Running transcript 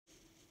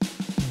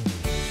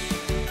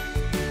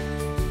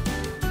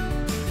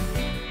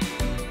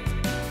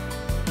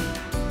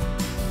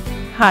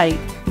Hi,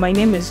 my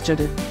name is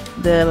Judith,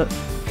 the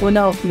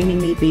owner of Mini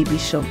Me Baby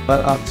Shop.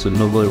 Welcome to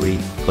Noble Read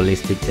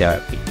Holistic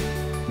Therapy.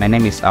 My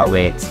name is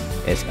Awet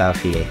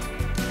Estafie.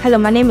 Hello,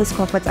 my name is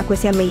Comfort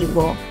Akwesi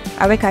Meyibo.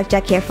 I work at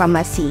Jack Care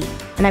Pharmacy,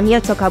 and I'm here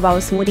to talk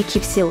about Sumundi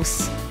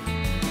Keepsales.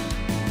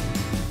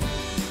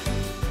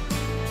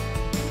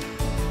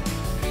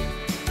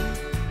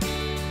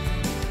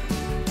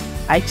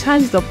 I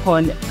chanced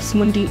upon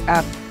Sumundi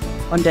app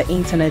on the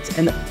internet,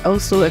 and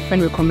also a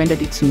friend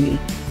recommended it to me.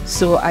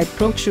 So I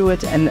probed through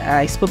it and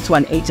I spoke to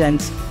an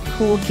agent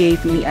who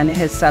gave me an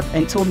heads up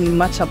and told me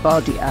much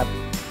about the app.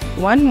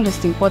 One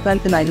most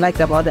important thing I liked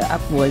about the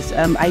app was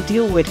I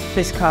deal with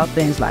physical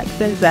things, like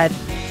things that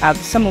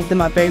some of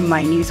them are very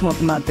minute, some of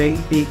them are very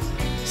big.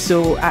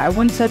 So I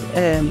wanted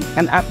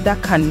an app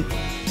that can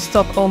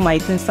stock all my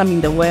things, some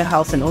in the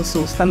warehouse and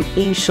also some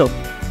in shop.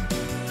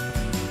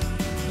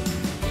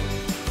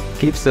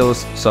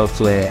 Keepsales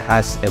software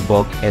has a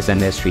bulk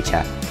SMS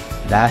feature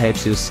that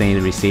helps you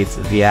send receipts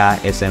via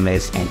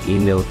SMS and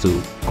email to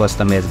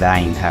customers that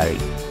are in a hurry.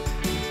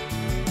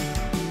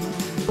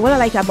 What I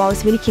like about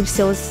Sumundi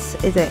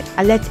Keepsales is the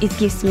alert it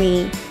gives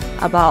me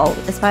about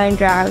expiring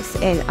drugs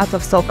and out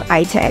of stock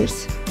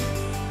items.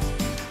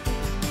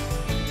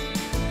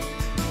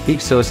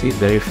 Keepsales is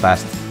very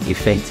fast,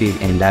 effective,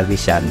 and doesn't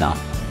shut down.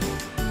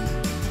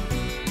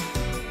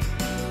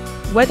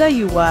 Whether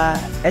you are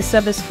a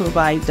service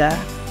provider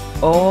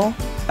or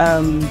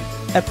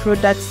a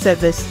product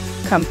service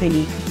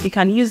company, you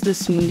can use the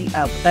Sumundi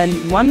app.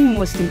 And one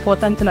most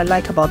important thing I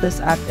like about this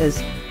app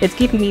is it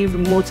gives me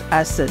remote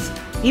access.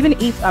 Even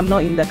if I'm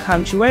not in the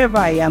country, wherever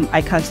I am,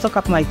 I can stock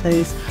up my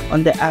things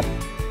on the app.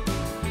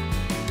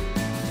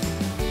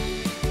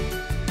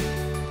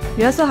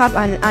 We also have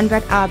an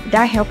Android app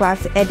that helps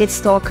us edit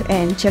stock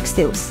and check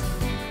sales.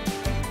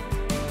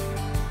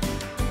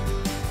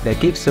 The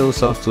Keepsales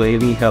software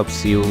even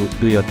helps you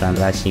do your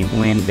transaction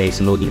when there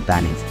is no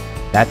internet.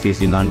 That is,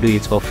 you can do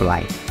it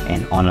offline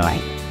and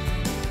online.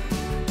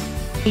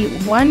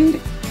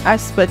 One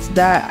aspect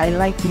that I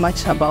like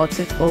much about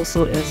it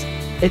also is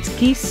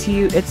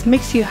it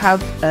makes you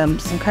have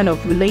some kind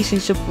of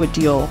relationship with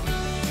your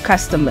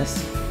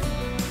customers.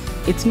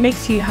 It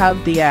makes you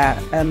have their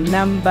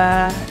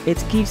number.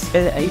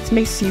 It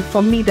makes you,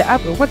 for me, the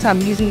app, what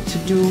I'm using to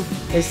do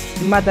is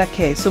mother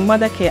care. So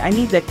mother care, I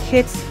need the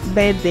kids'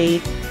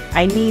 birthday,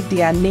 I need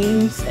their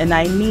names, and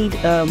I need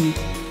a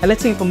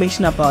little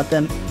information about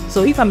them.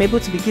 So if I'm able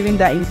to be giving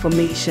that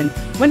information,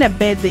 when a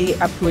birthday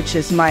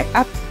approaches, my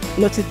app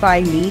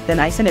notify me, then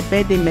I send a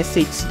birthday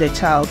message to the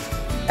child.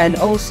 And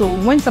also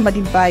when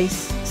somebody buys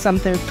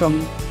something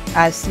from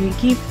us, we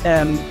give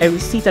a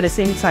receipt at the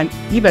same time,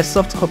 give a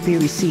soft copy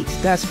receipt.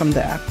 That's from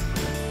the app.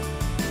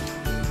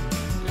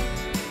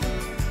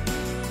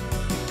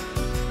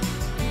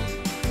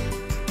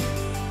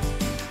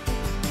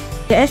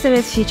 The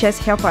SMS features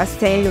help us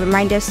send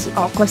reminders to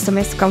our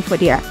customers to come for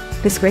their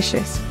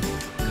prescriptions.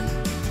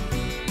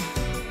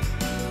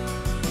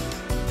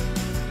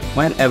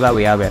 Whenever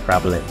we have a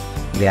problem,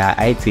 there are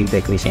IT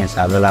technicians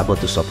available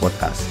to support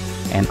us.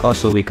 And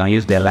also we can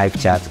use the live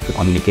chat to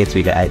communicate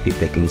with the IT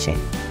technician.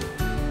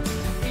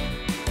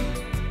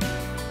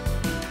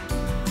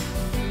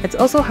 It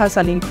also has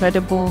an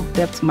incredible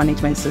debt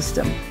management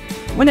system.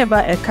 Whenever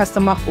a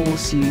customer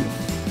owes you,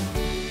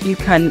 you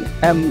can,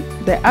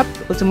 the app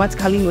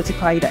automatically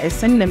notify that it's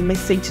sending a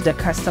message to the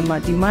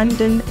customer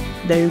demanding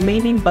the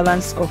remaining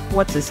balance of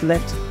what is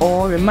left,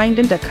 or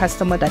reminding the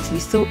customer that he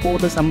still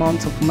owes this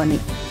amount of money.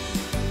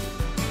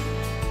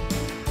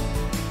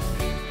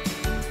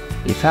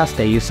 It has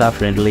a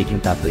user-friendly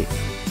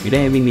interface. You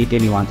don't even need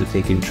anyone to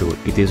take you through.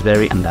 It is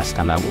very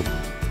understandable.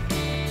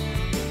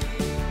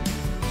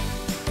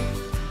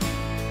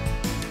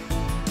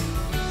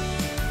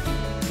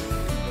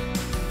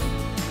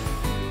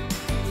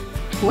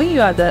 When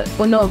you are the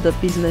owner of the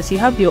business, you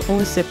have your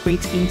own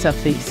separate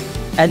interface,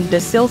 and the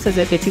sales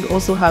executive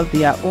also have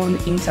their own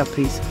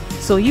interface.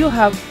 So you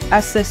have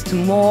access to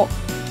more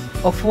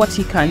of what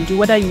you can do,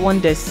 whether you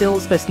want the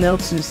sales personnel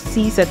to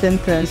see certain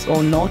things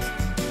or not.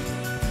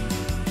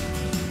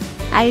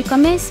 I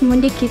recommend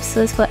Sumundi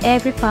Keepsales for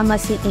every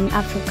pharmacy in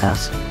Africa.